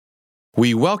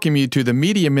We welcome you to the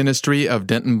media ministry of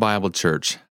Denton Bible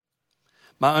Church.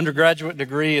 My undergraduate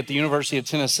degree at the University of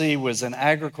Tennessee was in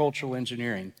agricultural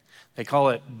engineering. They call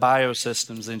it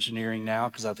biosystems engineering now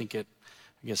because I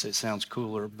guess it sounds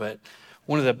cooler. But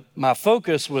my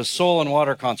focus was soil and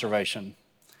water conservation.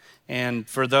 And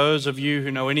for those of you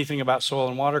who know anything about soil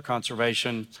and water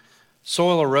conservation,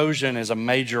 soil erosion is a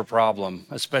major problem,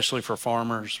 especially for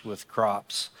farmers with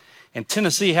crops. And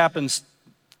Tennessee happened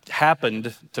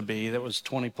to be, that was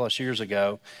 20 plus years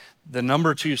ago, the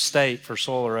number 2 state for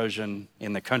soil erosion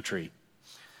in the country.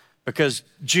 Because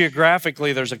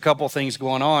geographically, there's a couple things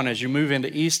going on. As you move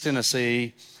into East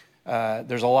Tennessee,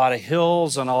 there's a lot of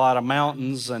hills and a lot of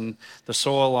mountains, and the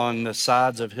soil on the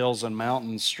sides of hills and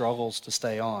mountains struggles to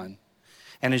stay on.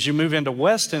 And as you move into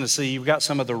West Tennessee, you've got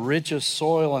some of the richest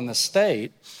soil in the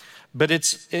state, but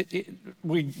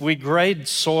we grade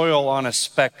soil on a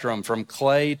spectrum from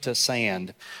clay to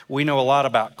sand. We know a lot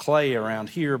about clay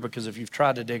around here because if you've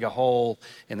tried to dig a hole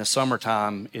in the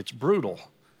summertime, it's brutal.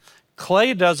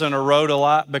 Clay doesn't erode a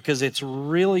lot because it's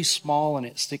really small and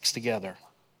it sticks together.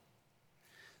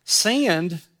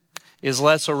 Sand is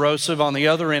less erosive on the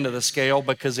other end of the scale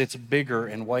because it's bigger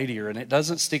and weightier and it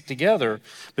doesn't stick together,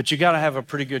 but you got to have a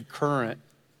pretty good current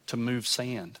to move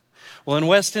sand. Well, in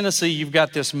West Tennessee, you've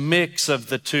got this mix of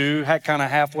the two, kind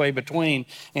of halfway between,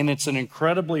 and it's an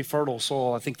incredibly fertile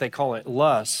soil. I think they call it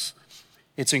loess.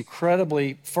 It's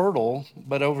incredibly fertile,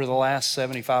 but over the last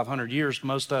 7,500 years,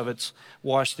 most of it's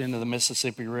washed into the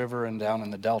Mississippi River and down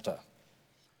in the Delta.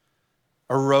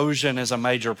 Erosion is a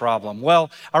major problem.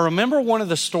 Well, I remember one of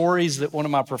the stories that one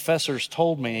of my professors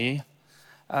told me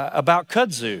about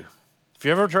kudzu. If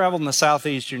you ever traveled in the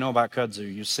Southeast, you know about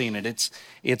kudzu. You've seen it.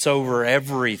 It's over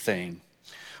everything.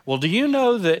 Well, do you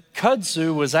know that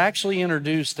kudzu was actually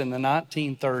introduced in the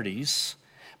 1930s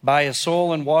by a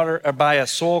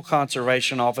soil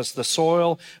conservation office, the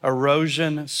Soil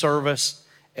Erosion Service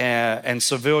and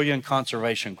Civilian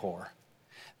Conservation Corps.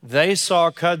 They saw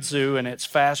kudzu and its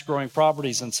fast-growing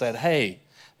properties and said, hey,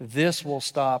 this will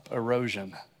stop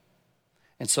erosion.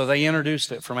 And so they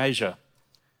introduced it from Asia.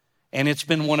 And it's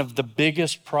been one of the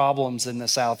biggest problems in the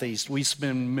Southeast. We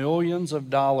spend millions of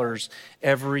dollars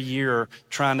every year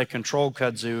trying to control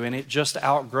kudzu, and it just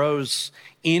outgrows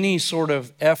any sort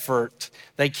of effort.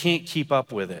 They can't keep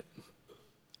up with it.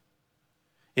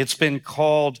 It's been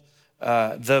called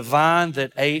the vine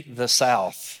that ate the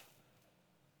South.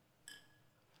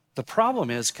 The problem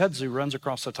is kudzu runs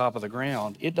across the top of the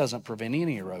ground. It doesn't prevent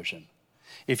any erosion.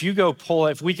 If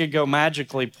we could go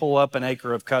magically pull up an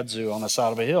acre of kudzu on the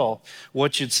side of a hill,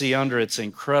 what you'd see under it's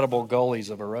incredible gullies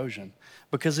of erosion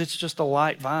because it's just a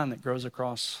light vine that grows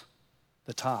across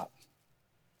the top.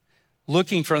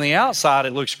 Looking from the outside,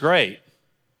 it looks great,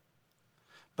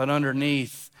 but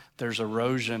underneath, there's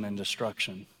erosion and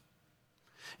destruction.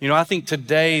 You know, I think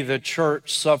today the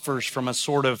church suffers from a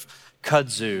sort of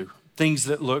kudzu, things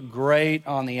that look great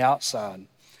on the outside.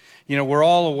 You know, we're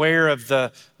all aware of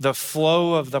the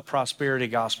flow of the prosperity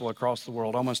gospel across the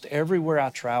world. Almost everywhere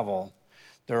I travel,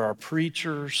 there are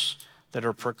preachers that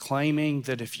are proclaiming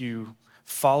that if you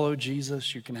follow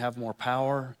Jesus, you can have more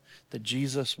power, that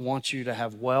Jesus wants you to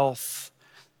have wealth,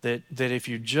 that if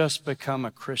you just become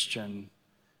a Christian,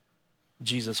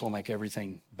 Jesus will make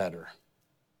everything better.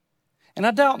 And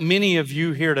I doubt many of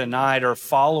you here tonight are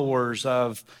followers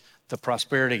of the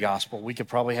prosperity gospel. We could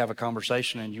probably have a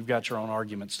conversation and you've got your own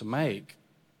arguments to make.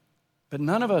 But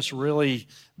none of us really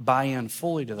buy in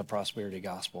fully to the prosperity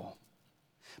gospel.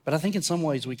 But I think in some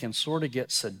ways we can sort of get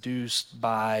seduced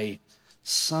by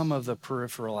some of the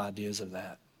peripheral ideas of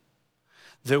that.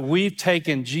 That we've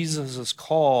taken Jesus'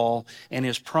 call and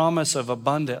his promise of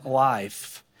abundant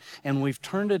life and we've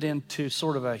turned it into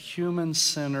sort of a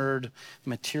human-centered,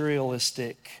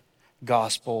 materialistic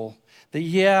gospel.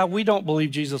 That, we don't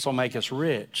believe Jesus will make us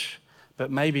rich,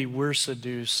 but maybe we're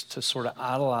seduced to sort of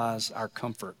idolize our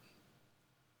comfort.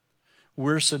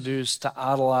 We're seduced to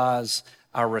idolize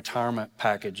our retirement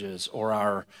packages or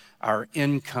our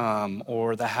income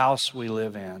or the house we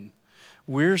live in.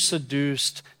 We're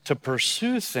seduced to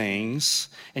pursue things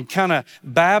and kind of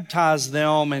baptize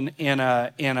them in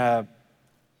a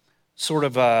sort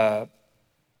of a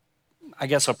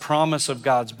promise of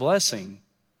God's blessing,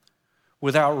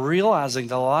 without realizing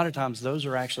that a lot of times those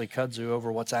are actually kudzu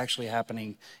over what's actually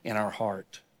happening in our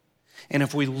heart. And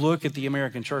if we look at the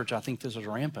American church, I think this is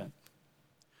rampant.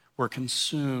 We're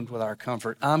consumed with our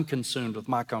comfort. I'm consumed with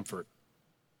my comfort.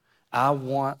 I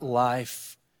want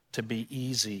life to be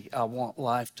easy. I want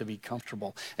life to be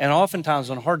comfortable. And oftentimes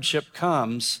when hardship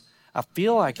comes, I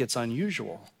feel like it's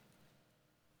unusual.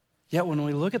 Yet when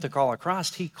we look at the call of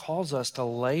Christ, he calls us to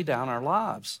lay down our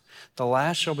lives. The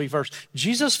last shall be first.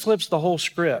 Jesus flips the whole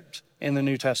script in the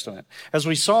New Testament. As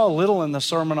we saw a little in the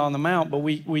Sermon on the Mount, but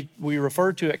we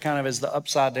refer to it kind of as the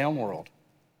upside down world.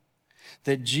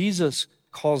 That Jesus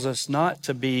calls us not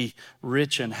to be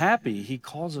rich and happy. He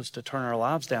calls us to turn our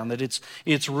lives down. That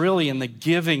it's really in the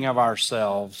giving of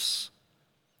ourselves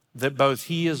that both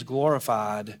he is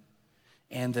glorified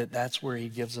and that's where he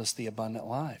gives us the abundant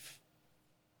life.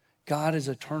 God is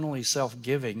eternally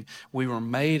self-giving. We were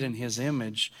made in his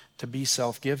image to be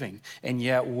self-giving. And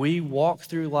yet we walk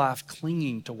through life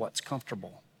clinging to what's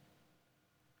comfortable.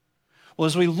 Well,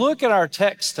 as we look at our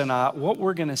text tonight, what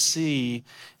we're going to see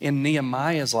in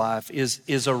Nehemiah's life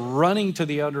is a running to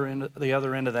the other end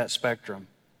of that spectrum.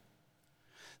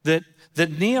 That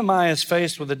Nehemiah is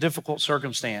faced with a difficult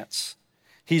circumstance.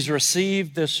 He's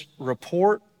received this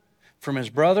report from his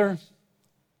brother.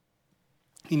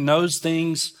 He knows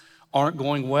things aren't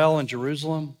going well in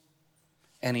Jerusalem,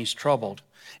 and he's troubled.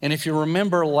 And if you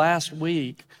remember last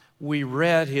week, we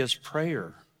read his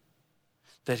prayer,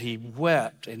 that he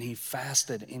wept and he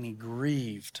fasted and he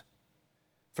grieved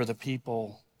for the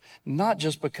people, not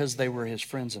just because they were his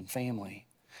friends and family,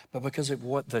 but because of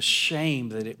what the shame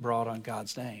that it brought on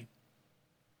God's name.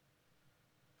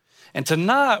 And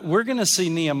tonight, we're going to see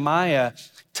Nehemiah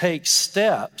take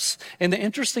steps. And the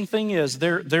interesting thing is,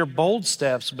 they're bold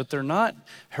steps, but they're not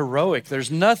heroic.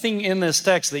 There's nothing in this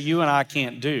text that you and I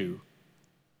can't do.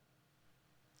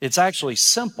 It's actually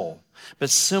simple, but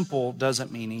simple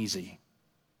doesn't mean easy.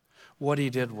 What he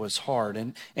did was hard.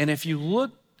 And if you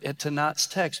look at tonight's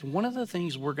text, one of the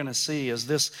things we're going to see is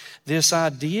this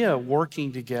idea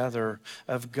working together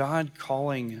of God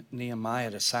calling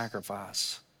Nehemiah to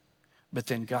sacrifice, but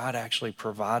then God actually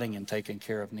providing and taking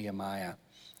care of Nehemiah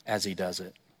as he does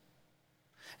it.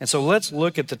 And so let's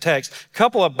look at the text. A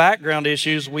couple of background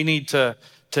issues we need to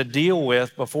deal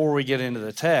with before we get into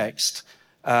the text.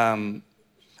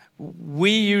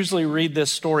 We usually read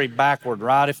this story backward,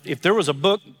 right? If there was a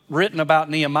book written about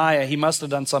Nehemiah, he must have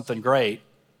done something great.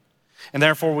 And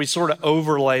therefore, we sort of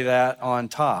overlay that on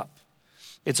top.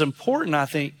 It's important, I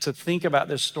think, to think about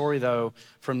this story, though,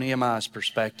 from Nehemiah's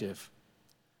perspective.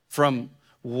 From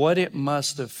what it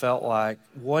must have felt like,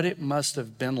 what it must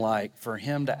have been like for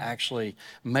him to actually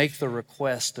make the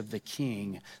request of the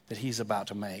king that he's about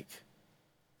to make.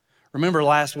 Remember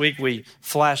last week we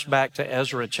flashed back to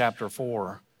Ezra chapter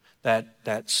 4,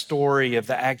 that story of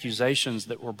the accusations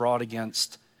that were brought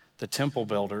against the temple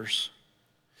builders.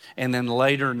 And then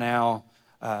later now,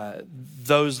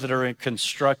 those that are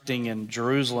constructing in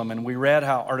Jerusalem. And we read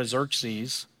how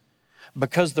Artaxerxes,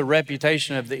 because the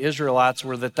reputation of the Israelites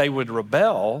were that they would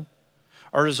rebel,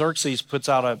 Artaxerxes puts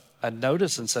out a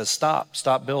notice and says,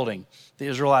 stop building. The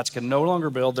Israelites can no longer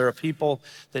build. They're a people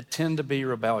that tend to be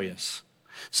rebellious.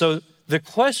 So the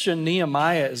question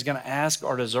Nehemiah is going to ask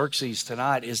Artaxerxes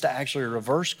tonight is to actually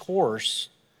reverse course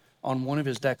on one of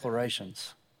his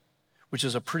declarations, which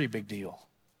is a pretty big deal.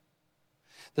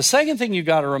 The second thing you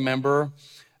got to remember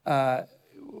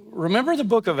the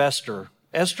book of Esther.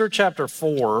 Esther chapter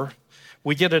 4,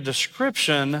 we get a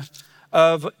description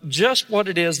of just what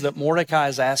it is that Mordecai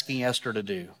is asking Esther to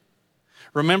do.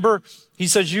 Remember, he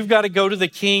says, you've got to go to the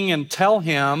king and tell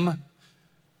him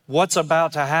what's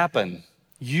about to happen.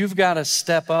 You've got to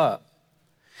step up.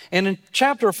 And in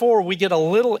chapter 4, we get a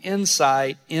little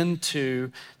insight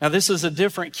into, now this is a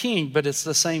different king, but it's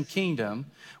the same kingdom.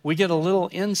 We get a little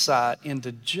insight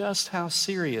into just how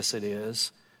serious it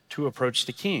is to approach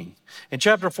the king. In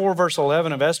chapter 4, verse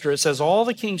 11 of Esther, it says, all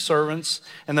the king's servants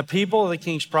and the people of the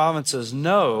king's provinces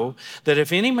know that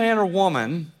if any man or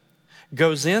woman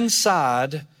goes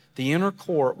inside the inner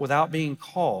court without being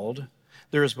called,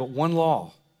 there is but one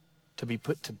law, to be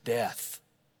put to death,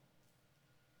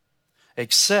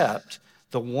 except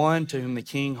the one to whom the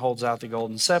king holds out the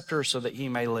golden scepter so that he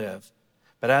may live.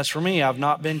 But as for me, I've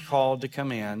not been called to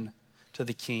come in to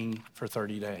the king for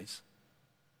 30 days.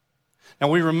 Now,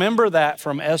 we remember that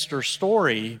from Esther's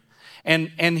story. And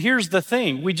here's the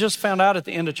thing. We just found out at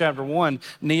the end of chapter 1,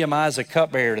 Nehemiah is a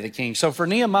cupbearer to the king. So for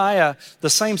Nehemiah, the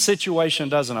same situation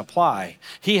doesn't apply.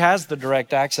 He has the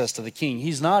direct access to the king.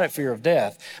 He's not at fear of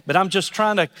death. But I'm just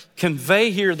trying to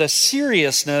convey here the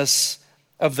seriousness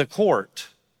of the court.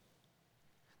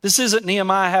 This isn't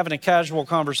Nehemiah having a casual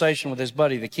conversation with his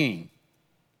buddy, the king.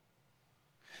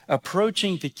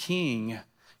 Approaching the king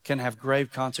can have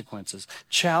grave consequences.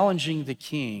 Challenging the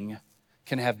king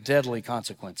can have deadly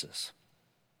consequences.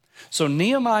 So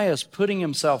Nehemiah is putting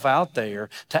himself out there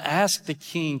to ask the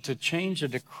king to change a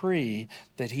decree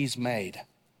that he's made.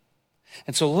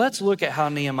 And so let's look at how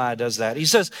Nehemiah does that. He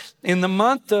says, in the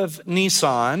month of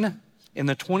Nisan, in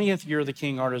the 20th year of the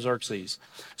king Artaxerxes.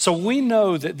 So we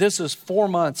know that this is 4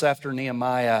 months after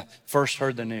Nehemiah first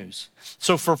heard the news.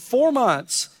 So for 4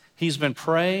 months, he's been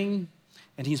praying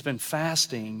and he's been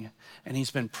fasting and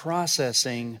he's been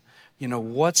processing,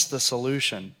 what's the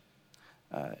solution?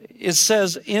 It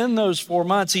says in those 4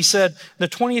 months, he said, the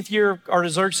 20th year of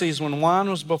Artaxerxes, when wine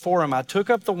was before him, I took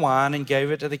up the wine and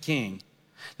gave it to the king.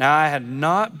 Now I had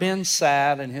not been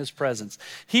sad in his presence.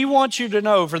 He wants you to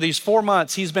know for these 4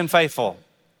 months, he's been faithful.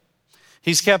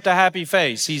 He's kept a happy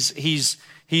face.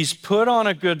 He's put on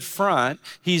a good front.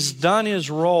 He's done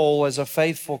his role as a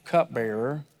faithful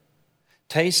cupbearer,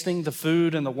 tasting the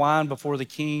food and the wine before the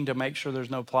king to make sure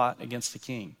there's no plot against the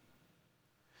king.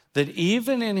 That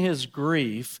even in his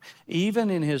grief, even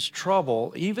in his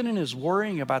trouble, even in his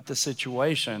worrying about the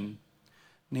situation,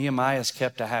 Nehemiah's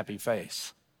kept a happy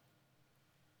face.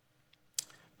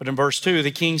 But in verse 2,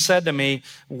 the king said to me,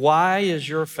 why is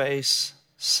your face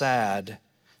sad,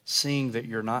 seeing that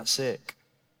you're not sick?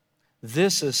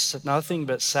 This is nothing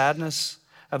but sadness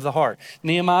of the heart.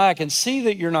 Nehemiah, I can see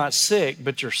that you're not sick,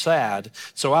 but you're sad.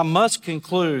 So I must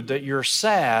conclude that you're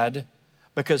sad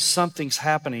because something's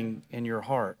happening in your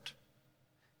heart.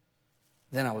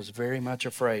 Then I was very much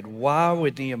afraid. Why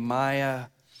would Nehemiah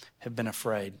have been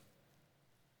afraid?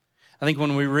 I think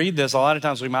when we read this, a lot of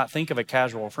times we might think of a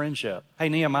casual friendship. Hey,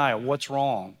 Nehemiah, what's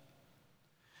wrong?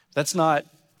 That's not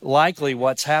likely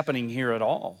what's happening here at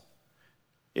all.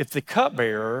 If the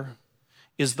cupbearer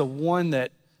is the one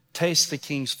that tastes the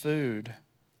king's food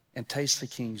and tastes the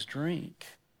king's drink,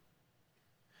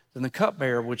 then the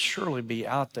cupbearer would surely be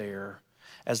out there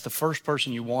as the first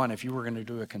person you want if you were going to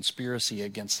do a conspiracy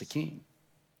against the king.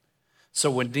 So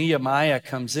when Nehemiah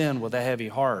comes in with a heavy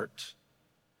heart,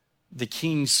 the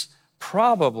king's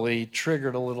probably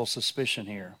triggered a little suspicion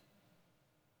here.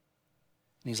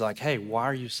 And he's like, hey, why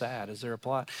are you sad? Is there a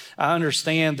plot? I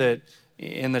understand that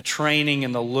in the training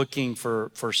and the looking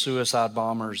for suicide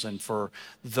bombers and for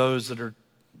those that are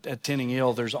attending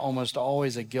ill, there's almost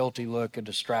always a guilty look, a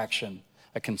distraction,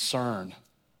 a concern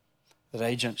that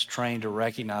agents trained to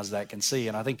recognize that can see.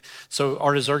 And I think, so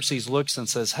Artaxerxes looks and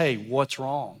says, hey, what's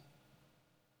wrong?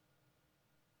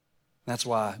 That's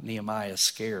why Nehemiah is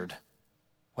scared.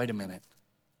 Wait a minute.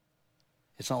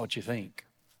 It's not what you think.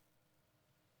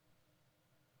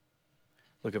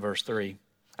 Look at verse 3.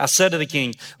 I said to the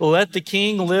king, let the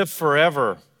king live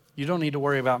forever. You don't need to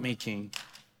worry about me, king.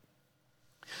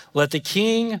 Let the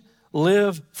king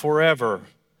live forever.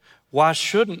 Why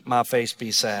shouldn't my face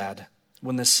be sad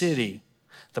when the city,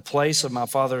 the place of my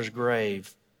father's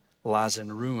grave, lies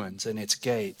in ruins and its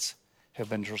gates have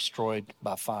been destroyed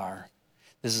by fire?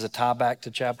 This is a tie back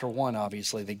to chapter 1,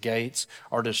 obviously. The gates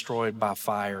are destroyed by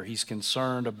fire. He's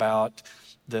concerned about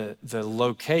the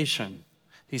location.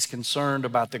 He's concerned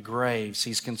about the graves.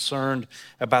 He's concerned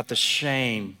about the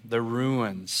shame, the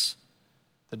ruins,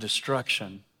 the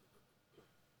destruction.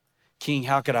 King,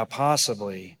 how could I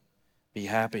possibly be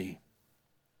happy?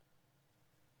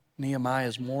 Nehemiah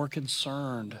is more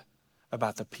concerned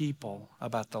about the people,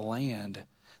 about the land,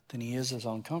 than he is his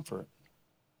own comfort.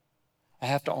 I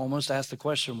have to almost ask the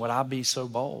question, would I be so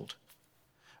bold?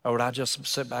 Or would I just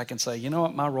sit back and say, you know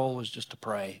what, my role is just to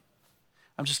pray.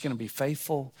 I'm just going to be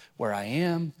faithful where I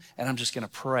am, and I'm just going to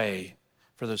pray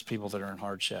for those people that are in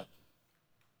hardship.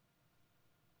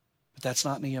 But that's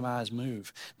not Nehemiah's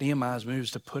move. Nehemiah's move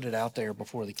is to put it out there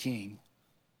before the king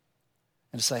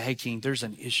and to say, hey, king, there's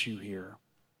an issue here.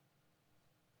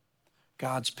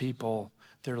 God's people,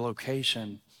 their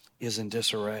location is in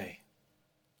disarray.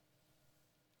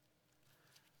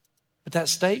 But that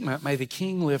statement, may the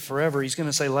king live forever, he's going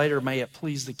to say later, may it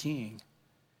please the king.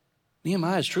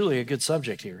 Nehemiah is truly a good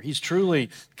subject here. He's truly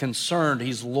concerned.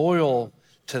 He's loyal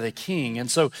to the king. And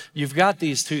so you've got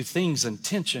these two things in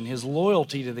tension, his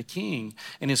loyalty to the king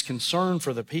and his concern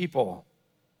for the people.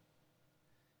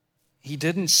 He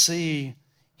didn't see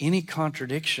any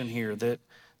contradiction here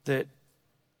that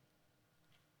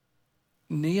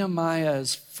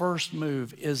Nehemiah's first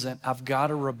move isn't, I've got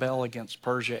to rebel against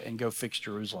Persia and go fix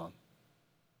Jerusalem.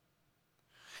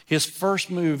 His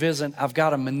first move isn't, I've got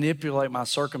to manipulate my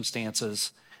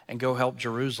circumstances and go help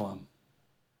Jerusalem.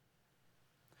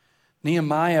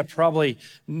 Nehemiah probably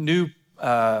knew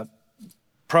Proverbs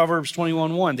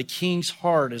 21:1, the king's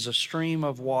heart is a stream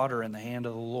of water in the hand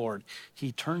of the Lord.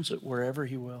 He turns it wherever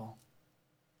he will.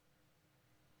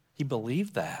 He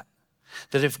believed that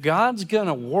if God's going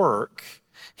to work,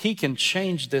 he can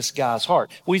change this guy's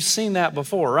heart. We've seen that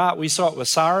before, right? We saw it with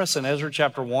Cyrus in Ezra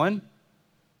chapter 1.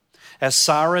 As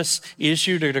Cyrus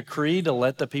issued a decree to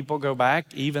let the people go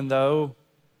back, even though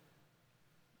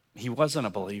he wasn't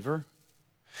a believer.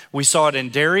 We saw it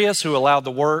in Darius, who allowed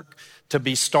the work to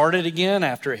be started again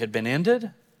after it had been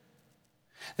ended.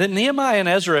 That Nehemiah and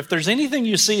Ezra, if there's anything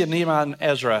you see in Nehemiah and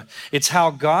Ezra, it's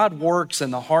how God works in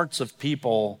the hearts of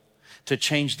people to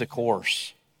change the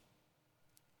course.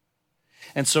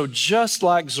 And so just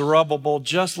like Zerubbabel,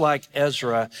 just like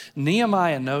Ezra,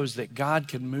 Nehemiah knows that God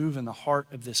can move in the heart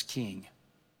of this king.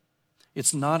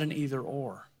 It's not an either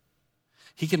or.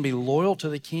 He can be loyal to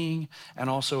the king and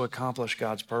also accomplish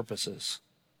God's purposes.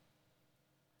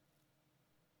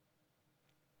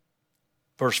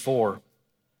 Verse 4,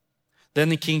 then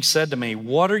the king said to me,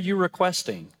 what are you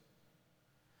requesting?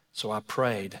 So I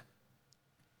prayed.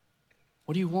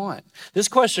 What do you want? This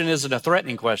question isn't a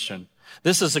threatening question.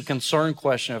 This is a concerned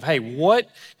question of, hey, what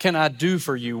can I do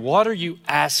for you? What are you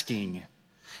asking?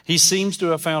 He seems to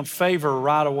have found favor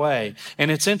right away. And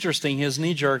it's interesting, his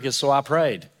knee jerk is, so I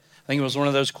prayed. I think it was one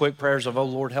of those quick prayers of, oh,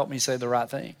 Lord, help me say the right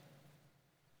thing.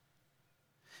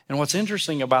 And what's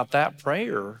interesting about that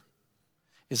prayer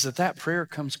is that prayer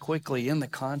comes quickly in the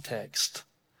context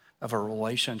of a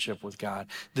relationship with God.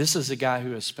 This is a guy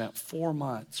who has spent 4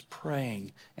 months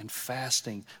praying and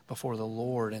fasting before the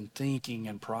Lord and thinking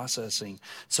and processing.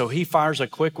 So he fires a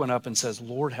quick one up and says,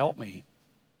 Lord, help me.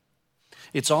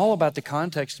 It's all about the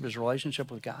context of his relationship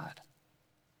with God.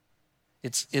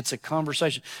 It's a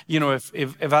conversation. You know,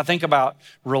 if I think about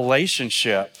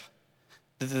relationship,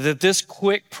 that this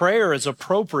quick prayer is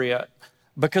appropriate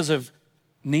because of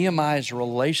Nehemiah's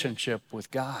relationship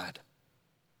with God.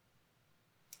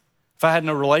 If I had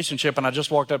no relationship and I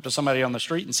just walked up to somebody on the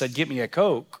street and said, get me a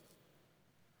Coke,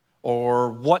 or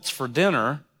what's for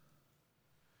dinner,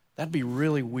 that'd be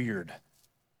really weird.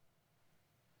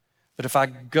 But if I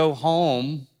go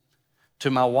home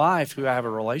to my wife who I have a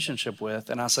relationship with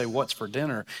and I say, what's for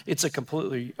dinner? It's a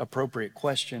completely appropriate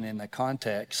question in the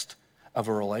context of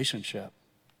a relationship.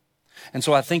 And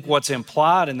so I think what's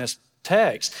implied in this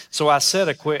text, so I said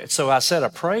a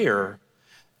prayer.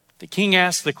 The king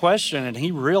asked the question and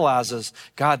he realizes,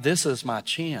 God, this is my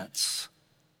chance.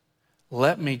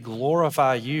 Let me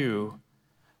glorify you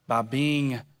by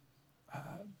being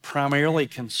primarily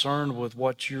concerned with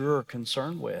what you're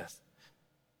concerned with.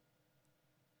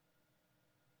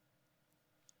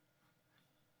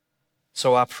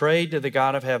 So I prayed to the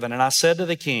God of heaven and I said to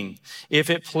the king, if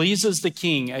it pleases the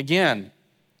king, again,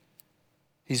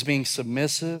 he's being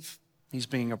submissive, he's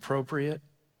being appropriate.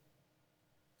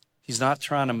 He's not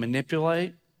trying to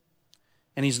manipulate,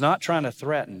 and he's not trying to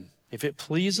threaten. If it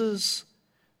pleases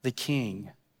the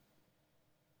king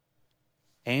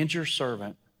and your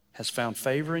servant has found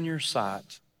favor in your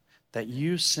sight, that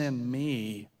you send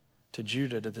me to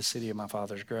Judah, to the city of my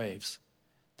father's graves,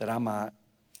 that I might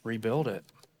rebuild it.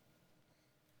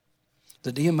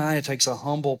 The Nehemiah takes a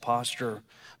humble posture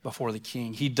before the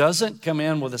king. He doesn't come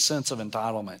in with a sense of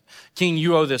entitlement. King,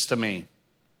 you owe this to me.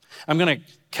 I'm going to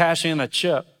cash in a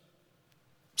chip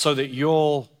so that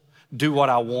you'll do what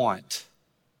I want.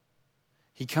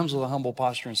 He comes with a humble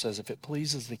posture and says, if it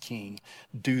pleases the king,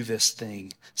 do this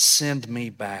thing. Send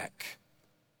me back.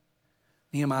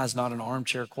 Nehemiah's not an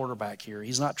armchair quarterback here.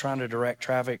 He's not trying to direct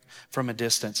traffic from a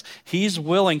distance. He's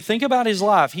willing. Think about his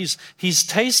life. He's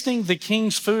tasting the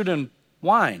king's food and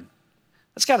wine.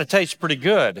 That's got to taste pretty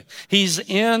good. He's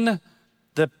in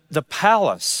the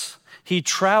palace. He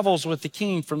travels with the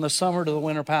king from the summer to the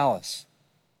winter palace.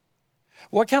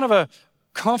 What kind of a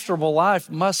comfortable life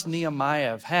must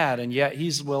Nehemiah have had, and yet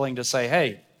he's willing to say,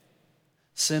 hey,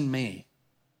 send me.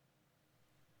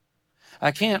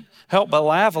 I can't help but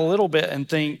laugh a little bit and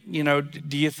think,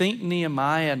 do you think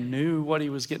Nehemiah knew what he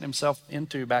was getting himself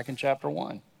into back in chapter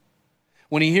 1?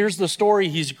 When he hears the story,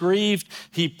 he's grieved,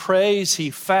 he prays, he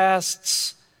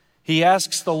fasts, he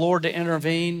asks the Lord to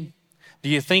intervene. Do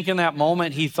you think in that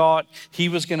moment he thought he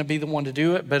was going to be the one to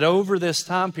do it? But over this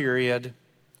time period,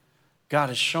 God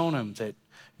has shown him that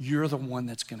you're the one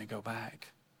that's going to go back.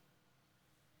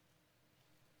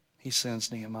 He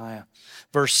sends Nehemiah.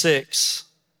 Verse 6.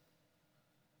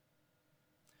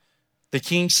 The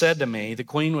king said to me, the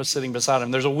queen was sitting beside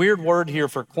him. There's a weird word here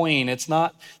for queen. It's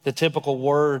not the typical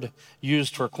word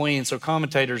used for queen. So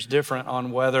commentators different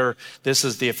on whether this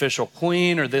is the official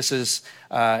queen or this is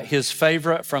his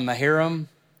favorite from the harem.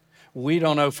 We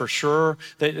don't know for sure.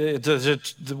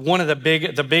 One of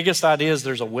the biggest ideas,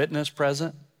 there's a witness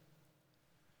present.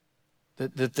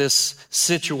 That this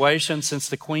situation, since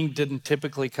the queen didn't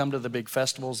typically come to the big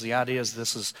festivals, the idea is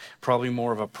this is probably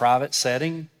more of a private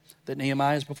setting that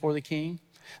Nehemiah is before the king.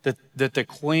 That the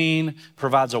queen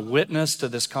provides a witness to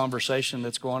this conversation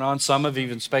that's going on. Some have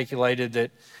even speculated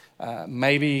that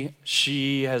maybe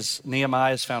Nehemiah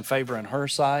has found favor in her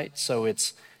sight, so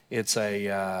it's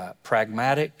a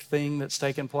pragmatic thing that's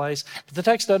taken place. But the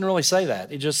text doesn't really say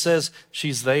that. It just says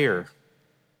she's there.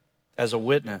 as a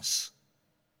witness.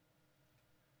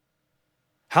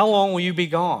 How long will you be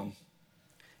gone?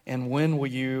 And when will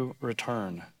you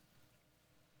return?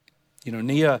 You know,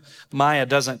 Nehemiah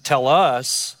doesn't tell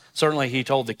us, certainly he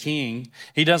told the king,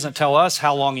 he doesn't tell us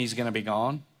how long he's going to be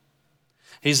gone.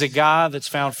 He's a guy that's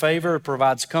found favor,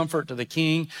 provides comfort to the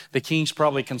king. The king's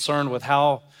probably concerned with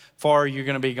how far you're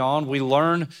going to be gone. We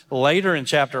learn later in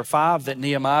chapter 5 that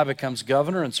Nehemiah becomes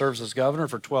governor and serves as governor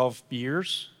for 12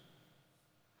 years.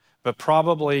 But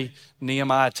probably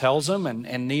Nehemiah tells him,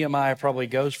 and Nehemiah probably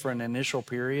goes for an initial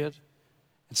period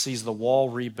and sees the wall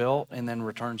rebuilt and then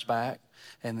returns back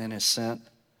and then is sent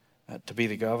to be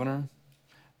the governor.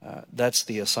 That's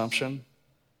the assumption.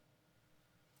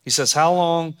 He says, how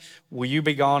long will you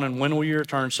be gone and when will you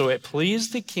return? So it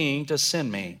pleased the king to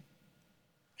send me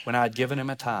when I had given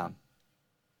him a time.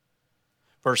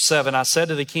 Verse 7, I said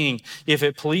to the king, if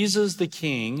it pleases the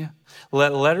king,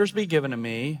 let letters be given to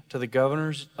me, to the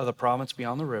governors of the province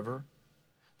beyond the river,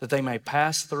 that they may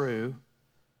pass through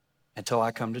until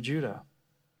I come to Judah.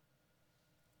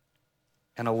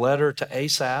 And a letter to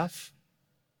Asaph,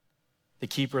 the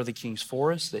keeper of the king's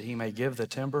forest, that he may give the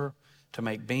timber to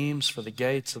make beams for the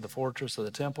gates of the fortress of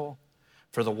the temple,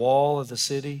 for the wall of the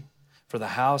city, for the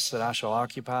house that I shall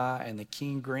occupy. And the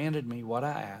king granted me what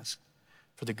I asked,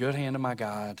 for the good hand of my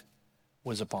God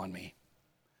was upon me.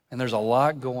 And there's a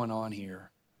lot going on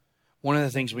here. One of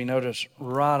the things we notice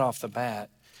right off the bat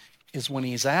is when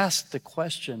he's asked the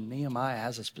question, Nehemiah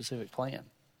has a specific plan.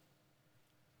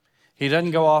 He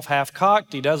doesn't go off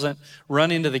half-cocked. He doesn't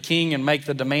run into the king and make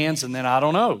the demands and then, I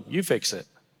don't know, you fix it.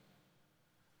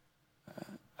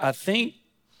 I think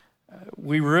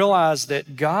we realize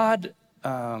that God,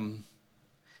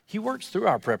 He works through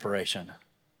our preparation.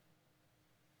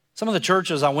 Some of the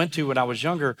churches I went to when I was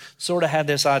younger sort of had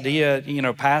this idea, you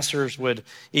know, pastors would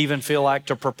even feel like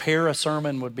to prepare a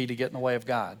sermon would be to get in the way of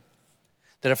God.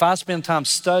 That if I spend time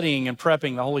studying and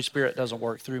prepping, the Holy Spirit doesn't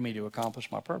work through me to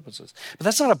accomplish my purposes. But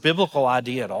that's not a biblical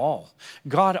idea at all.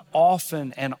 God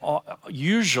often and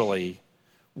usually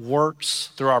works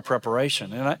through our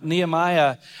preparation. And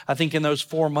Nehemiah, I think in those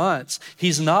 4 months,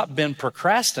 he's not been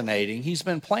procrastinating, he's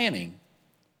been planning.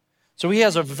 So he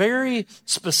has a very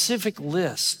specific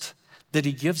list that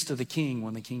he gives to the king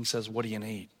when the king says, what do you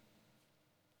need?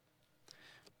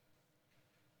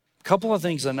 A couple of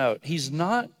things to note. He's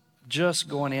not just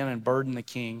going in and burden the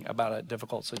king about a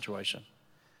difficult situation.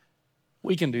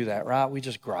 We can do that, right? We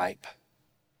just gripe.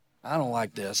 I don't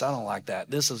like this. I don't like that.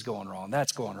 This is going wrong.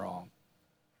 That's going wrong.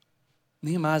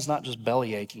 Nehemiah's not just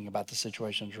belly aching about the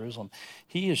situation in Jerusalem.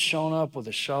 He has shown up with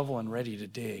a shovel and ready to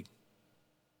dig.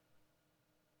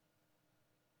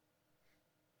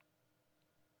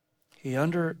 He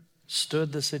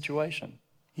understood the situation.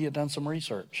 He had done some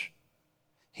research.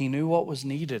 He knew what was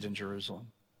needed in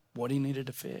Jerusalem, what he needed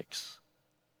to fix.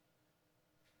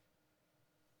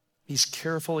 He's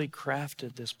carefully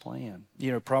crafted this plan.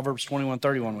 You know, Proverbs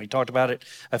 21:31, we talked about it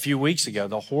a few weeks ago.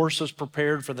 The horse is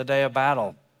prepared for the day of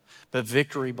battle, but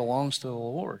victory belongs to the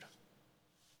Lord.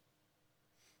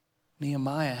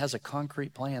 Nehemiah has a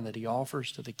concrete plan that he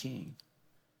offers to the king.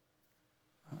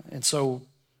 And so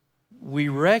we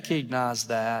recognize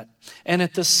that. And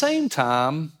at the same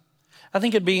time, I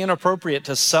think it'd be inappropriate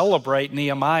to celebrate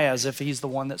Nehemiah as if he's the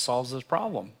one that solves this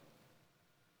problem.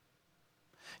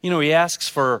 You know, he asks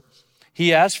for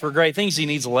great things. He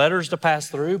needs letters to pass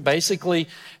through. Basically,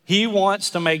 he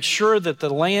wants to make sure that the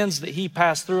lands that he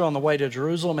passed through on the way to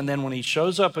Jerusalem, and then when he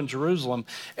shows up in Jerusalem,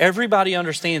 everybody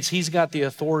understands he's got the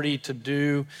authority to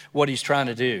do what he's trying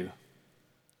to do.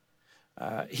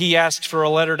 He asks for a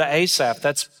letter to Asaph.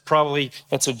 That's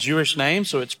a Jewish name,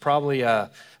 so it's probably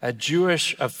a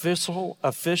Jewish official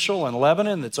in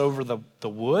Lebanon that's over the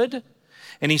wood.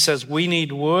 And he says, we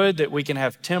need wood that we can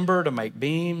have timber to make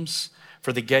beams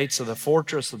for the gates of the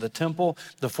fortress of the temple.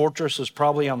 The fortress was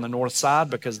probably on the north side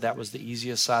because that was the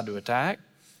easiest side to attack.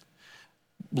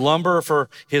 Lumber for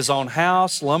his own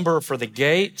house, lumber for the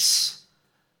gates.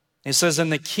 He says,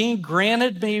 and the king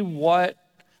granted me what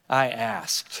I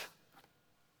asked.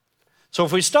 So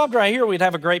if we stopped right here, we'd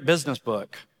have a great business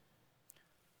book.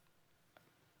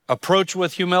 Approach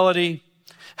with humility,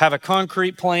 have a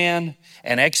concrete plan,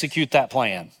 and execute that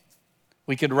plan.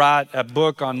 We could write a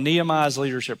book on Nehemiah's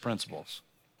leadership principles.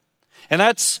 And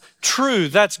that's true,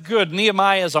 that's good.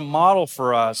 Nehemiah is a model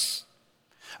for us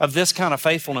of this kind of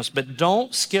faithfulness, but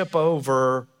don't skip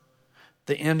over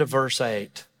the end of verse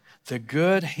 8. The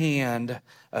good hand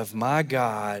of my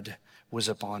God was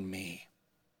upon me.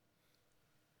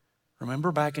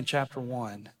 Remember back in chapter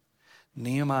 1,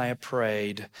 Nehemiah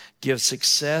prayed, give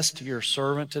success to your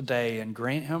servant today and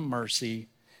grant him mercy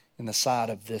in the sight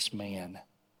of this man.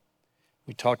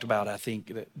 We talked about, I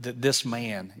think, that this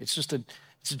man, it's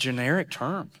a generic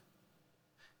term.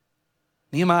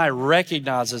 Nehemiah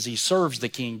recognizes he serves the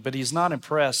king, but he's not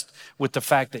impressed with the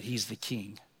fact that he's the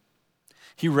king.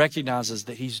 He recognizes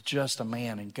that he's just a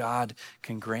man and God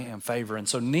can grant him favor. And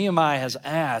so Nehemiah has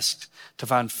asked to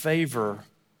find favor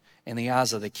in the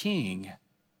eyes of the king.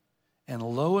 And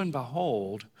lo and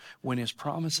behold, when his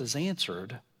promise is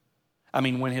answered,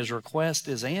 when his request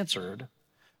is answered,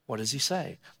 what does he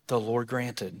say? The Lord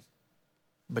granted,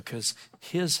 because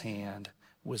his hand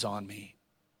was on me.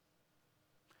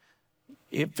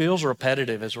 It feels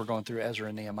repetitive as we're going through Ezra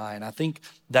and Nehemiah, and I think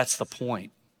that's the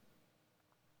point.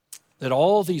 That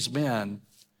all these men,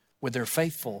 when they're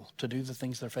faithful to do the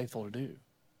things they're faithful to do,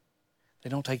 they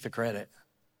don't take the credit.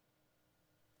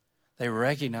 They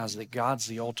recognize that God's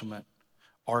the ultimate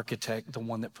architect, the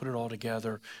one that put it all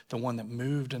together, the one that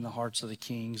moved in the hearts of the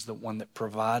kings, the one that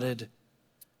provided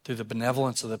through the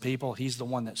benevolence of the people. He's the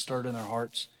one that stirred in their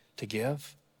hearts to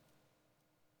give.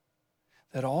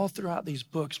 That all throughout these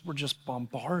books, we're just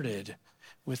bombarded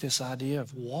with this idea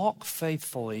of walk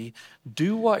faithfully,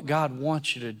 do what God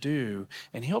wants you to do,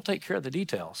 and he'll take care of the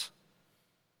details.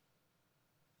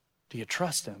 Do you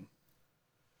trust him?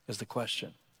 Is the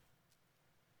question.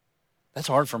 That's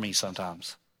hard for me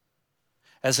sometimes.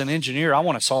 As an engineer, I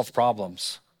want to solve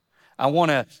problems. I want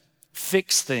to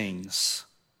fix things.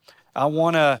 I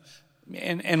want to,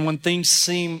 and when things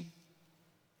seem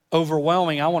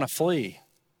overwhelming, I want to flee.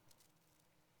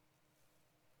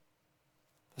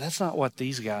 That's not what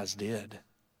these guys did.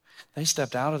 They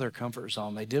stepped out of their comfort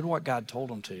zone. They did what God told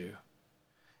them to.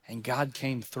 And God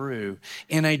came through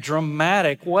in a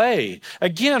dramatic way.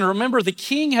 Again, remember, the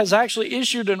king has actually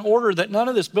issued an order that none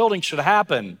of this building should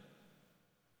happen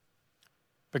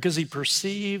because he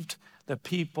perceived the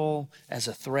people as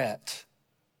a threat.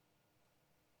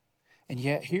 And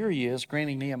yet here he is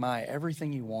granting Nehemiah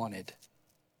everything he wanted.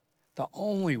 The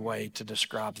only way to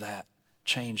describe that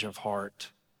change of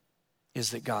heart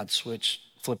is that God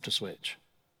flipped a switch.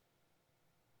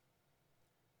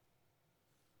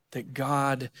 That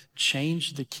God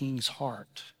changed the king's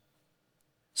heart.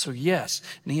 So yes,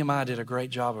 Nehemiah did a great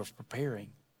job of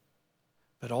preparing.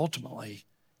 But ultimately,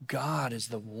 God is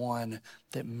the one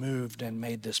that moved and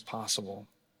made this possible.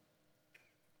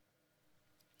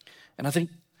 And I think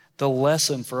the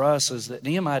lesson for us is that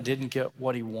Nehemiah didn't get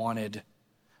what he wanted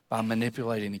by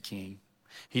manipulating the king.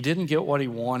 He didn't get what he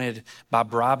wanted by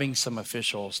bribing some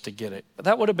officials to get it. But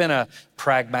that would have been a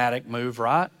pragmatic move,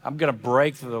 right? I'm going to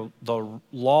break the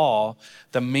law.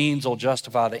 The means will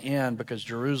justify the end because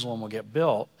Jerusalem will get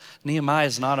built. Nehemiah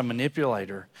is not a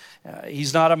manipulator.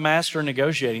 He's not a master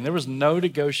negotiating. There was no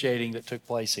negotiating that took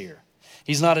place here.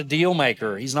 He's not a deal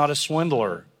maker. He's not a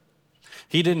swindler.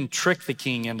 He didn't trick the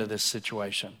king into this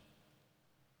situation.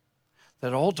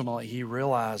 That ultimately he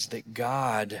realized that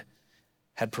God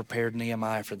had prepared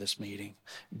Nehemiah for this meeting.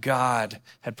 God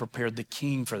had prepared the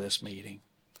king for this meeting.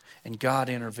 And God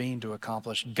intervened to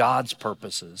accomplish God's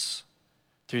purposes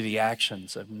through the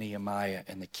actions of Nehemiah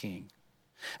and the king.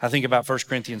 I think about 1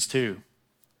 Corinthians 2.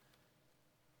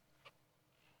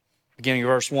 Beginning of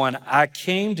verse 1, I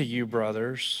came to you,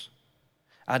 brothers.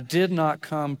 I did not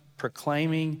come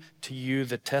proclaiming to you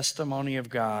the testimony of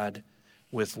God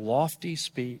with lofty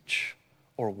speech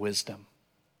or wisdom.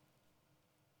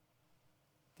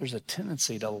 There's a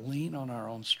tendency to lean on our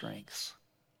own strengths.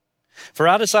 For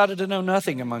I decided to know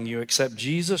nothing among you except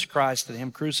Jesus Christ and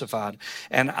him crucified.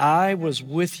 And I was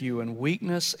with you in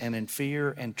weakness and in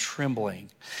fear and trembling.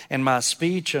 And my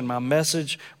speech and my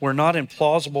message were not in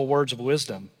plausible words of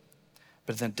wisdom,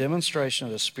 but in the demonstration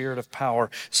of the Spirit of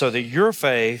power, so that your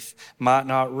faith might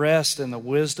not rest in the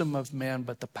wisdom of men,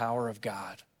 but the power of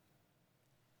God.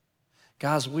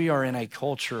 Guys, we are in a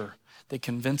culture that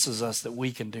convinces us that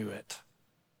we can do it.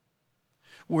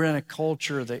 We're in a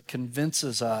culture that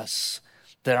convinces us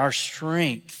that our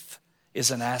strength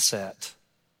is an asset.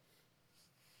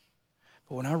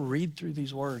 But when I read through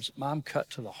these words, I'm cut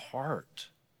to the heart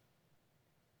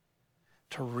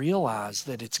to realize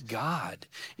that it's God.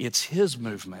 It's his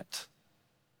movement.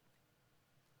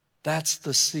 That's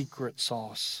the secret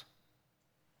sauce.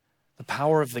 The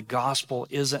power of the gospel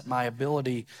isn't my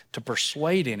ability to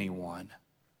persuade anyone.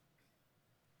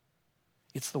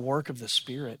 It's the work of the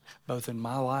Spirit, both in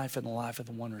my life and the life of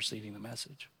the one receiving the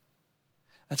message.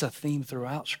 That's a theme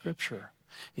throughout Scripture.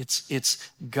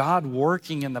 It's God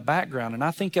working in the background. And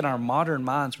I think in our modern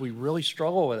minds, we really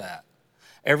struggle with that.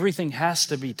 Everything has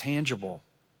to be tangible.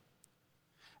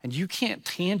 And you can't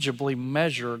tangibly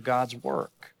measure God's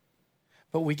work.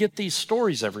 But we get these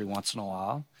stories every once in a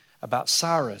while about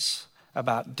Cyrus,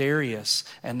 about Darius,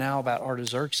 and now about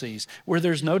Artaxerxes, where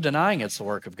there's no denying it's the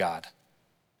work of God.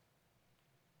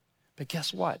 But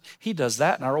guess what? He does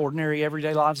that in our ordinary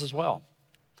everyday lives as well.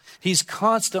 He's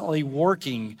constantly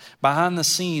working behind the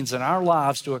scenes in our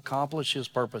lives to accomplish his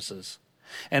purposes.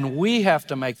 And we have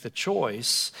to make the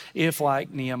choice if,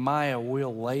 like Nehemiah,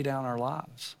 we'll lay down our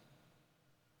lives.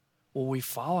 Will we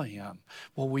follow him?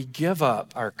 Will we give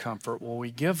up our comfort? Will we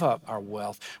give up our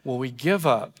wealth? Will we give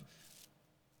up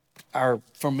our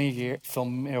familiarity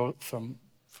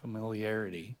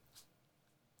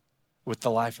with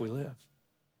the life we live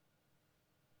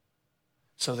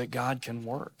so that God can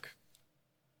work?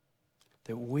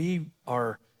 That we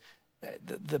are,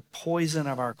 the poison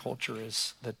of our culture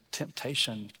is the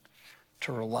temptation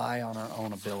to rely on our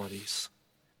own abilities,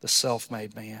 the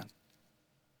self-made man.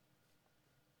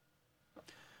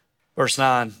 Verse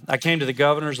 9, I came to the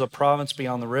governors of the province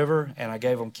beyond the river, and I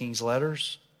gave them king's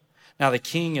letters. Now the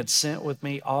king had sent with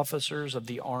me officers of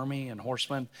the army and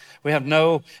horsemen. We have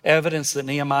no evidence that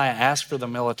Nehemiah asked for the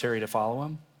military to follow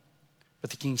him, but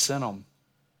the king sent them.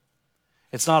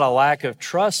 It's not a lack of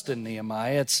trust in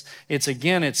Nehemiah.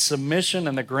 It's submission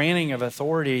and the granting of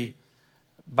authority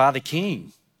by the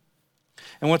king.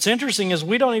 And what's interesting is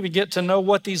we don't even get to know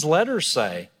what these letters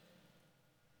say.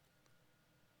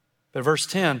 But verse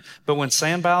 10, but when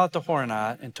Sanballat the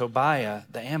Horonite and Tobiah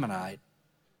the Ammonite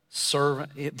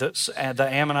servant, the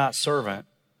Ammonite servant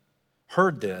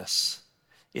heard this,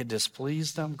 it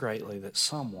displeased them greatly that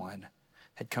someone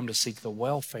had come to seek the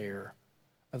welfare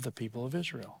of the people of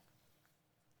Israel.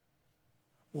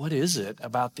 What is it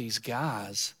about these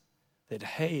guys that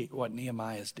hate what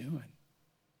Nehemiah is doing?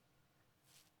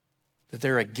 That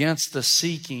they're against the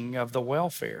seeking of the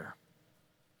welfare.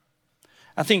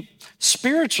 I think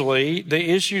spiritually,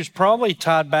 the issue's probably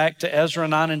tied back to Ezra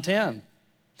 9 and 10.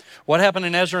 What happened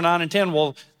in Ezra 9 and 10?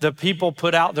 Well, the people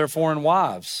put out their foreign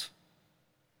wives.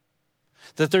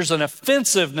 That there's an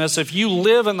offensiveness if you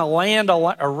live in the land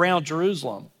around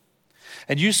Jerusalem.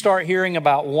 And you start hearing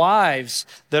about wives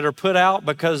that are put out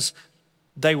because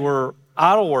they were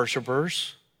idol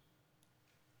worshipers,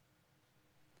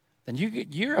 then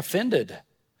you're offended.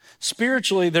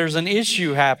 Spiritually, there's an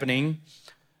issue happening.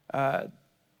 But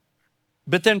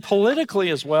then politically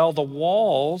as well, the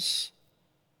walls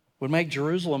would make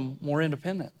Jerusalem more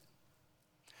independent.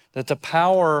 That the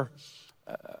power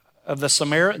of the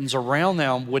Samaritans around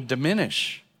them would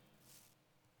diminish.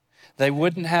 They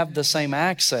wouldn't have the same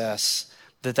access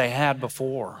that they had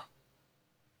before.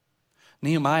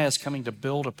 Nehemiah is coming to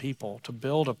build a people, to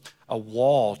build a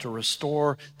wall, to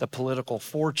restore the political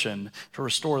fortune, to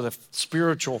restore the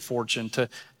spiritual fortune,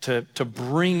 to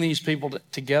bring these people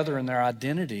together in their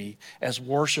identity as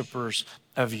worshipers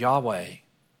of Yahweh.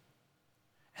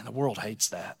 And the world hates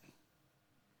that.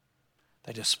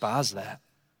 They despise that.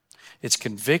 It's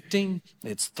convicting,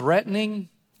 it's threatening.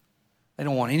 They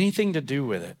don't want anything to do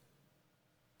with it.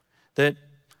 That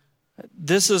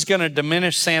this is going to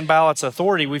diminish Sanballat's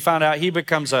authority. We find out he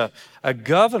becomes a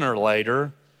governor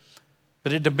later,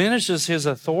 but it diminishes his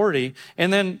authority.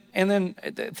 And then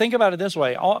think about it this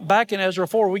way. Back in Ezra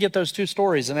 4, we get those two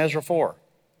stories in Ezra 4.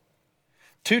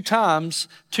 2 times,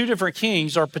 2 different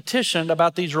kings are petitioned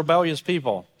about these rebellious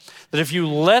people. That if you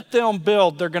let them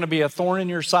build, they're going to be a thorn in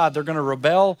your side. They're going to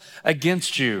rebel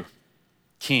against you,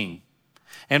 king.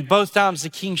 And both times the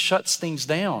king shuts things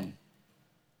down.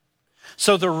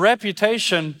 So the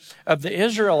reputation of the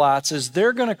Israelites is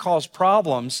they're going to cause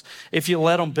problems if you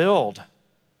let them build.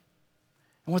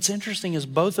 And what's interesting is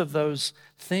both of those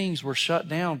things were shut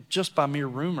down just by mere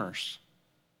rumors.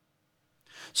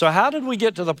 So how did we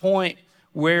get to the point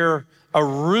where a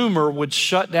rumor would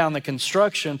shut down the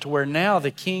construction to where now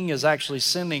the king is actually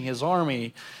sending his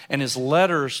army and his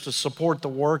letters to support the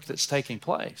work that's taking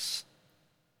place?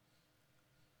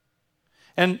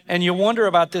 And you wonder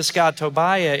about this guy,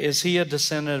 Tobiah. Is he a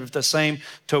descendant of the same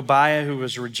Tobiah who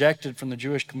was rejected from the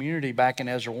Jewish community back in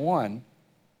Ezra 1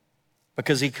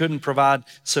 because he couldn't provide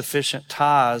sufficient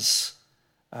tithes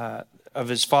of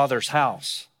his father's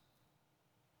house?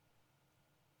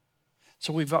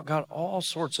 So we've got all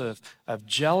sorts of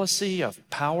jealousy, of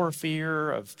power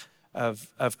fear,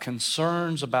 of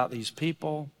concerns about these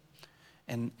people.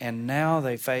 And now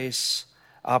they face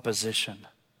opposition.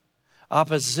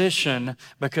 Opposition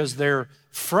because they're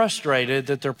frustrated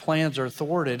that their plans are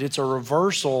thwarted. It's a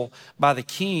reversal by the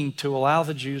king to allow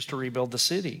the Jews to rebuild the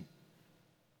city.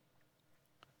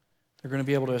 They're going to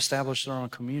be able to establish their own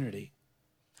community.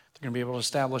 They're going to be able to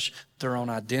establish their own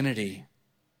identity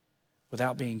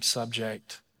without being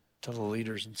subject to the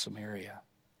leaders in Samaria.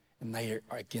 And they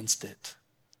are against it.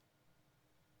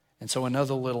 And so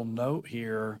another little note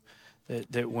here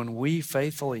that when we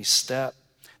faithfully step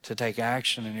to take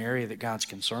action in an area that God's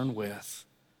concerned with,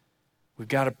 We've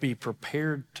got to be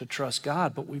prepared to trust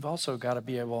God, but we've also got to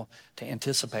be able to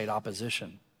anticipate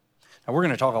opposition. Now, we're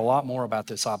going to talk a lot more about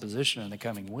this opposition in the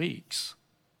coming weeks.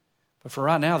 But for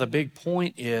right now, the big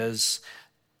point is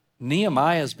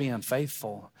Nehemiah is being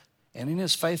faithful. And in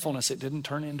his faithfulness, it didn't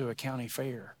turn into a county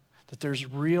fair. That there's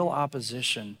real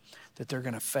opposition that they're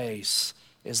going to face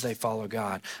as they follow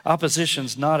God.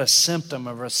 Opposition's not a symptom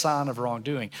or a sign of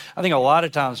wrongdoing. I think a lot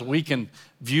of times we can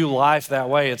view life that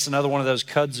way. It's another one of those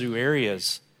kudzu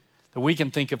areas that we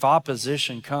can think if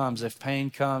opposition comes, if pain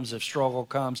comes, if struggle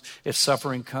comes, if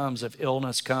suffering comes, if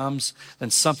illness comes,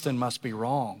 then something must be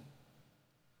wrong.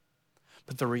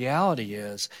 But the reality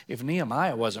is, if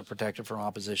Nehemiah wasn't protected from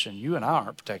opposition, you and I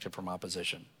aren't protected from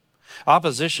opposition.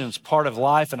 Opposition is part of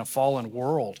life in a fallen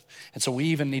world. And so we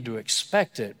even need to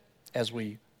expect it as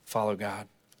we follow God.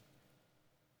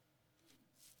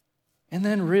 And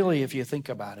then really, if you think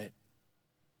about it,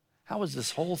 how was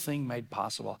this whole thing made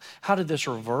possible? How did this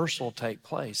reversal take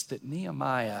place? That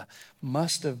Nehemiah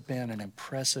must have been an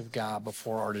impressive guy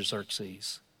before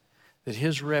Artaxerxes. That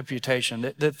his reputation,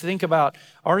 that think about,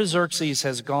 Artaxerxes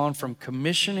has gone from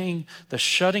commissioning the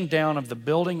shutting down of the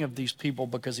building of these people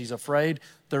because he's afraid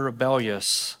they're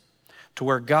rebellious, to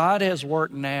where God has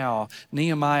worked now.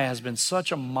 Nehemiah has been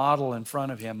such a model in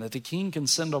front of him that the king can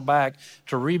send him back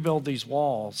to rebuild these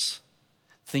walls,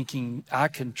 thinking, I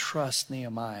can trust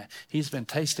Nehemiah. He's been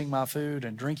tasting my food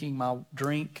and drinking my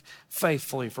drink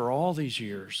faithfully for all these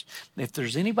years. If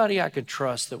there's anybody I could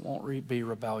trust that won't be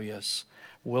rebellious,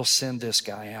 we'll send this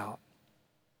guy out.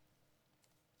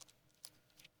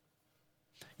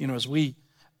 You know, as we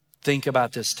think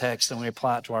about this text and we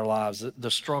apply it to our lives, the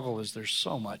struggle is there's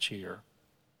so much here.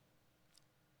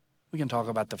 We can talk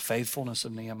about the faithfulness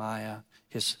of Nehemiah,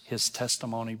 his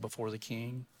testimony before the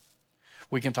king.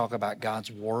 We can talk about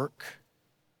God's work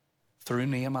through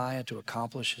Nehemiah to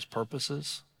accomplish his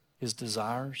purposes, his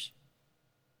desires.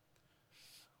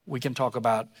 We can talk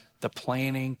about the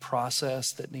planning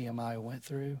process that Nehemiah went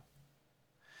through.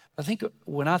 I think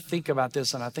when I think about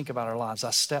this and I think about our lives, I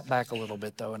step back a little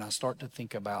bit though, and I start to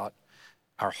think about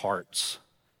our hearts.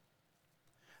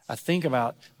 I think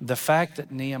about the fact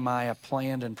that Nehemiah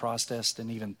planned and processed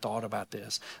and even thought about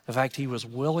this. The fact he was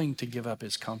willing to give up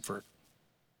his comfort.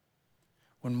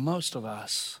 When most of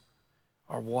us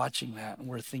are watching that and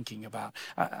we're thinking about,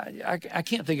 I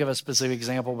can't think of a specific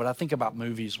example, but I think about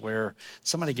movies where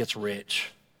somebody gets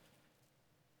rich.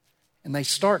 And they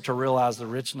start to realize the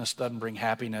richness doesn't bring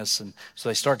happiness, and so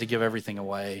they start to give everything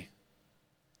away.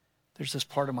 There's this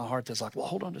part of my heart that's like, well,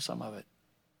 hold on to some of it.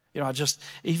 You know,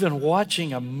 even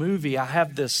watching a movie, I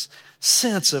have this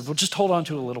sense of, well, just hold on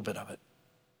to a little bit of it.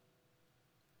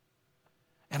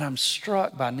 And I'm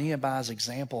struck by Nehemiah's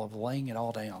example of laying it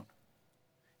all down,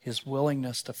 his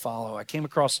willingness to follow. I came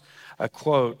across a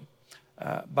quote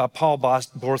by Paul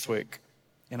Borthwick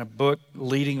in a book,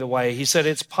 Leading the Way. He said,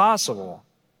 it's possible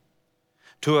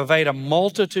to evade a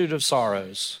multitude of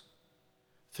sorrows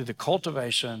through the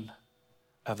cultivation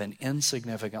of an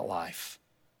insignificant life.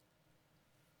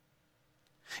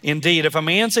 Indeed, if a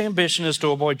man's ambition is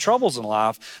to avoid troubles in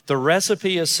life, the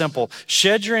recipe is simple.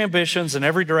 Shed your ambitions in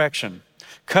every direction.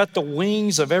 Cut the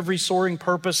wings of every soaring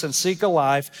purpose and seek a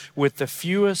life with the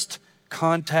fewest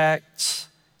contacts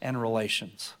and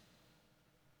relations.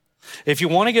 If you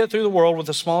want to get through the world with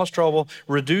the smallest trouble,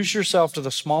 reduce yourself to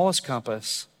the smallest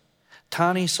compass.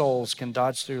 Tiny souls can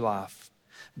dodge through life.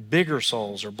 Bigger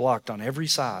souls are blocked on every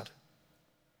side.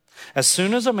 As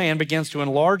soon as a man begins to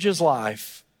enlarge his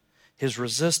life, his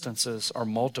resistances are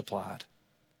multiplied.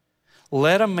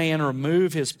 Let a man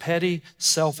remove his petty,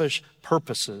 selfish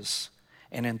purposes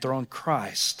and enthrone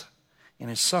Christ, and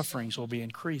his sufferings will be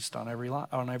increased on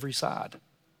every side.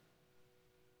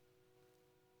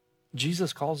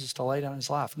 Jesus calls us to lay down his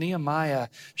life. Nehemiah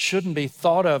shouldn't be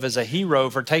thought of as a hero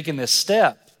for taking this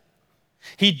step.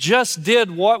 He just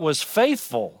did what was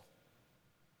faithful.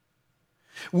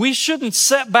 We shouldn't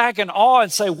sit back in awe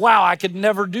and say, wow, I could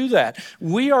never do that.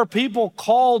 We are people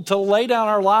called to lay down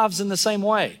our lives in the same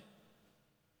way.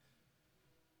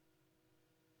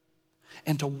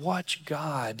 And to watch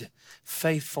God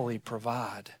faithfully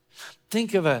provide.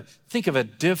 Think of a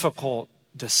difficult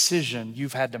decision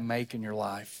you've had to make in your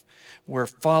life where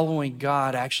following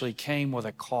God actually came with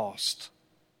a cost.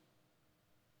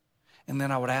 And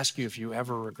then I would ask you if you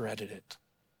ever regretted it.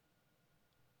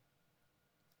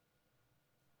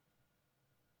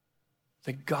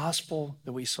 The gospel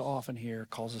that we so often hear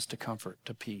calls us to comfort,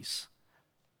 to peace,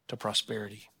 to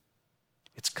prosperity.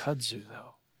 It's kudzu,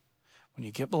 though. When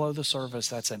you get below the surface,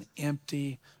 that's an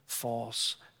empty,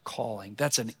 false calling.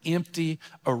 That's an empty,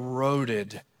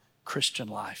 eroded Christian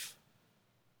life.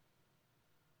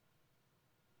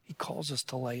 He calls us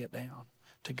to lay it down,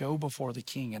 to go before the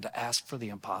King and to ask for the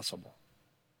impossible,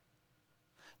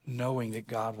 knowing that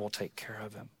God will take care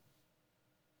of him.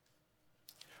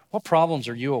 What problems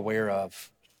are you aware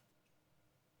of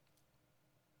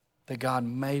that God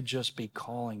may just be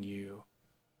calling you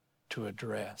to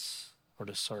address or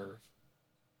to serve?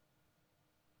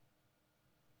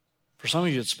 For some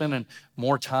of you, it's spending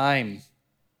more time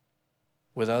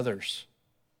with others,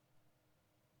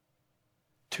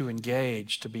 to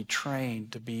engage, to be trained,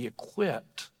 to be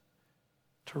equipped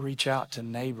to reach out to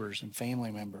neighbors and family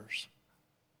members.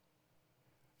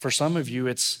 For some of you,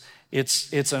 it's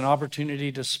an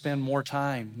opportunity to spend more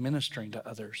time ministering to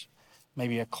others.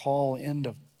 Maybe a call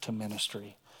into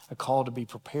ministry, a call to be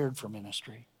prepared for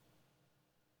ministry.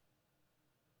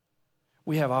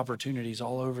 We have opportunities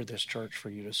all over this church for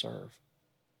you to serve.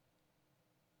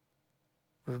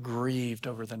 We're grieved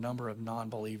over the number of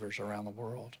non-believers around the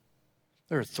world.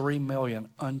 There are 3 million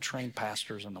untrained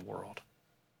pastors in the world.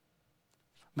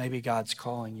 Maybe God's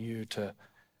calling you to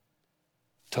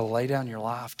lay down your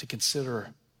life, to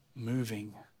consider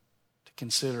moving, to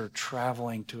consider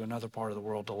traveling to another part of the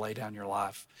world, to lay down your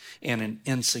life in an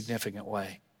insignificant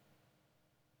way.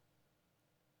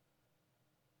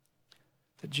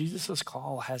 That Jesus'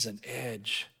 call has an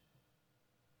edge.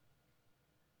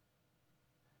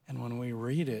 And when we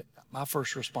read it, my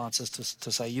first response is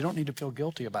to say, you don't need to feel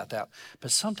guilty about that.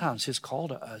 But sometimes his call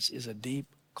to us is a deep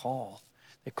call.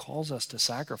 It calls us to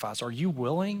sacrifice. Are you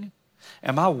willing?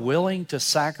 Am I willing to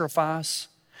sacrifice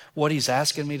what he's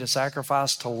asking me to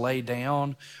sacrifice, to lay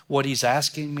down what he's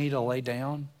asking me to lay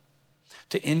down,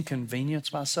 to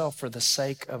inconvenience myself for the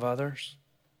sake of others?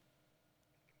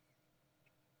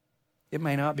 It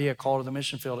may not be a call to the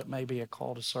mission field. It may be a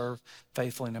call to serve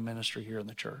faithfully in a ministry here in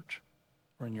the church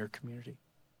or in your community.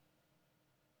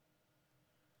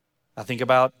 I think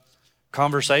about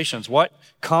conversations. What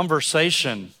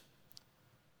conversation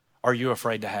are you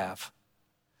afraid to have?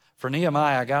 For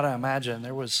Nehemiah, I got to imagine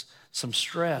there was some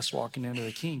stress walking into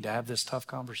the king to have this tough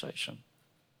conversation.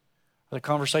 Are there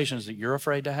conversations that you're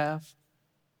afraid to have?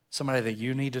 Somebody that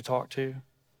you need to talk to?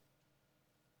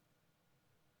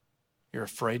 You're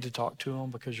afraid to talk to them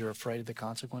because you're afraid of the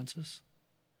consequences?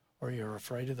 Or you're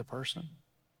afraid of the person?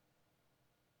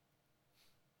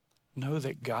 Know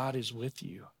that God is with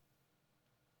you.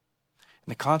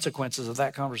 And the consequences of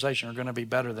that conversation are going to be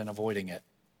better than avoiding it.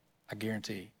 I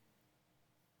guarantee.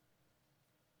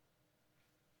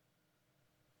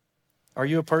 Are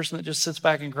you a person that just sits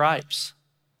back and gripes?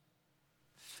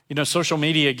 You know, social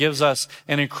media gives us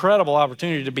an incredible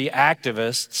opportunity to be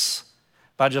activists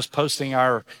by just posting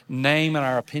our name and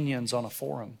our opinions on a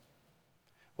forum,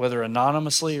 whether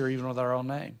anonymously or even with our own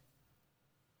name.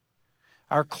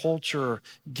 Our culture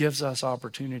gives us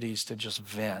opportunities to just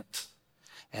vent,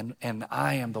 and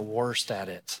I am the worst at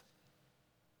it.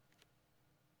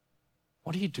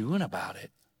 What are you doing about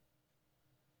it?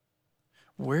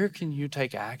 Where can you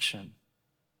take action?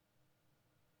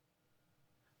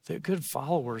 That good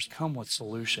followers come with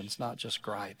solutions, not just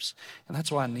gripes. And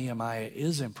that's why Nehemiah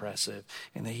is impressive,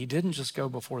 in that he didn't just go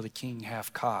before the king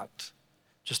half-cocked,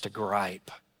 just to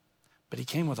gripe, but he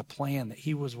came with a plan that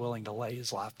he was willing to lay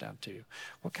his life down to.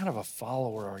 What kind of a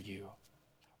follower are you?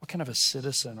 What kind of a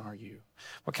citizen are you?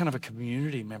 What kind of a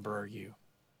community member are you?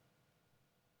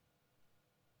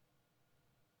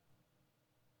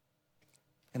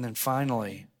 And then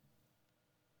finally,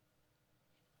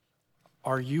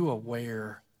 are you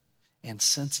aware and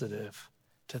sensitive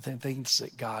to the things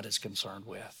that God is concerned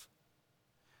with?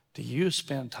 Do you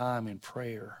spend time in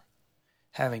prayer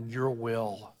having your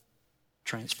will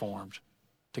transformed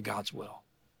to God's will?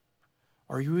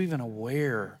 Are you even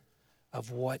aware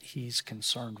of what he's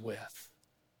concerned with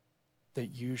that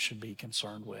you should be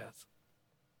concerned with?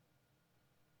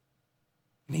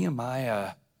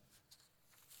 Nehemiah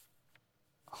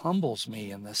humbles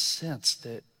me in the sense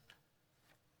that,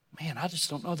 man, I just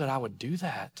don't know that I would do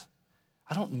that.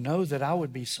 I don't know that I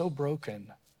would be so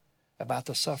broken about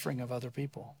the suffering of other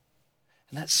people.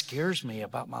 And that scares me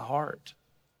about my heart.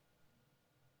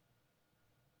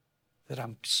 That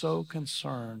I'm so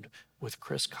concerned with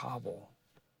Chris Cobble.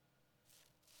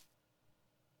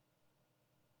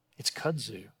 It's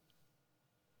kudzu.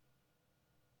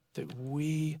 That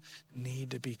we need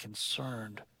to be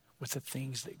concerned with the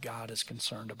things that God is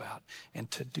concerned about. And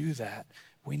to do that,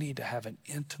 we need to have an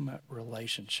intimate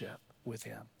relationship with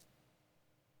him.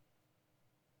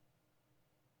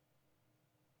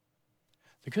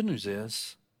 The good news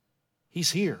is,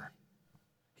 he's here.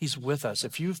 He's with us.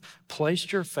 If you've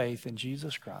placed your faith in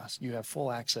Jesus Christ, you have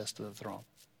full access to the throne.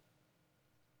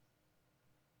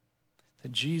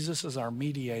 That Jesus is our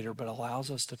mediator, but allows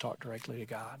us to talk directly to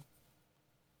God.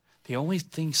 The only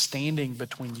thing standing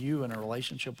between you and a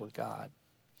relationship with God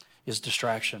is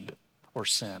distraction or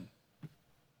sin.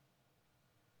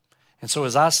 And so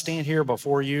as I stand here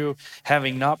before you,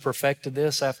 having not perfected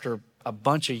this after a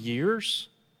bunch of years,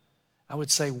 I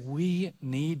would say we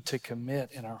need to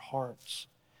commit in our hearts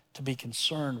to be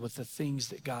concerned with the things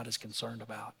that God is concerned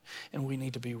about. And we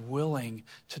need to be willing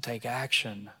to take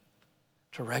action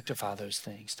to rectify those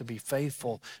things, to be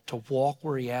faithful, to walk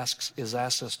where He is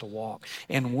asked us to walk.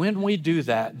 And when we do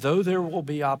that, though there will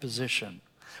be opposition,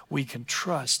 we can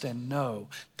trust and know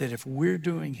that if we're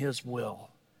doing His will,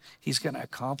 He's going to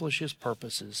accomplish His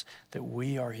purposes, that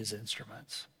we are His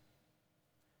instruments.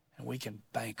 And we can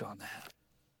bank on that.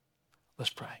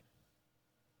 Let's pray.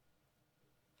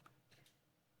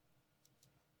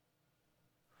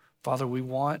 Father, we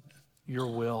want your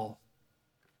will.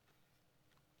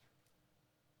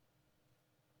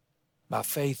 By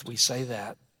faith, we say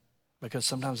that because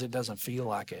sometimes it doesn't feel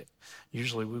like it.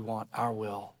 Usually we want our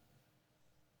will.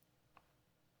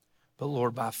 But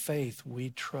Lord, by faith, we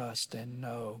trust and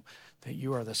know that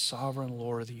you are the sovereign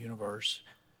Lord of the universe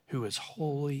who is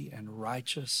holy and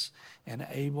righteous and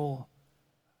able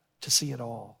to see it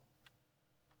all.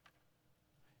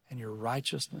 And your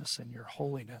righteousness and your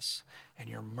holiness and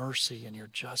your mercy and your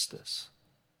justice.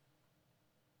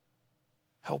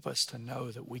 Help us to know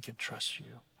that we can trust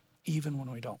you, even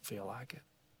when we don't feel like it.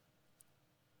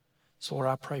 So Lord,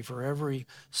 I pray for every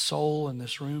soul in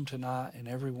this room tonight and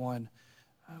everyone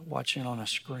watching on a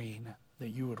screen, that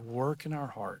you would work in our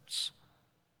hearts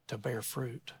to bear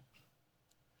fruit,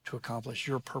 to accomplish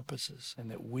your purposes,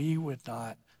 and that we would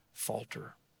not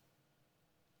falter,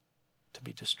 to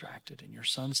be distracted. In your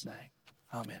Son's name,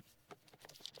 amen.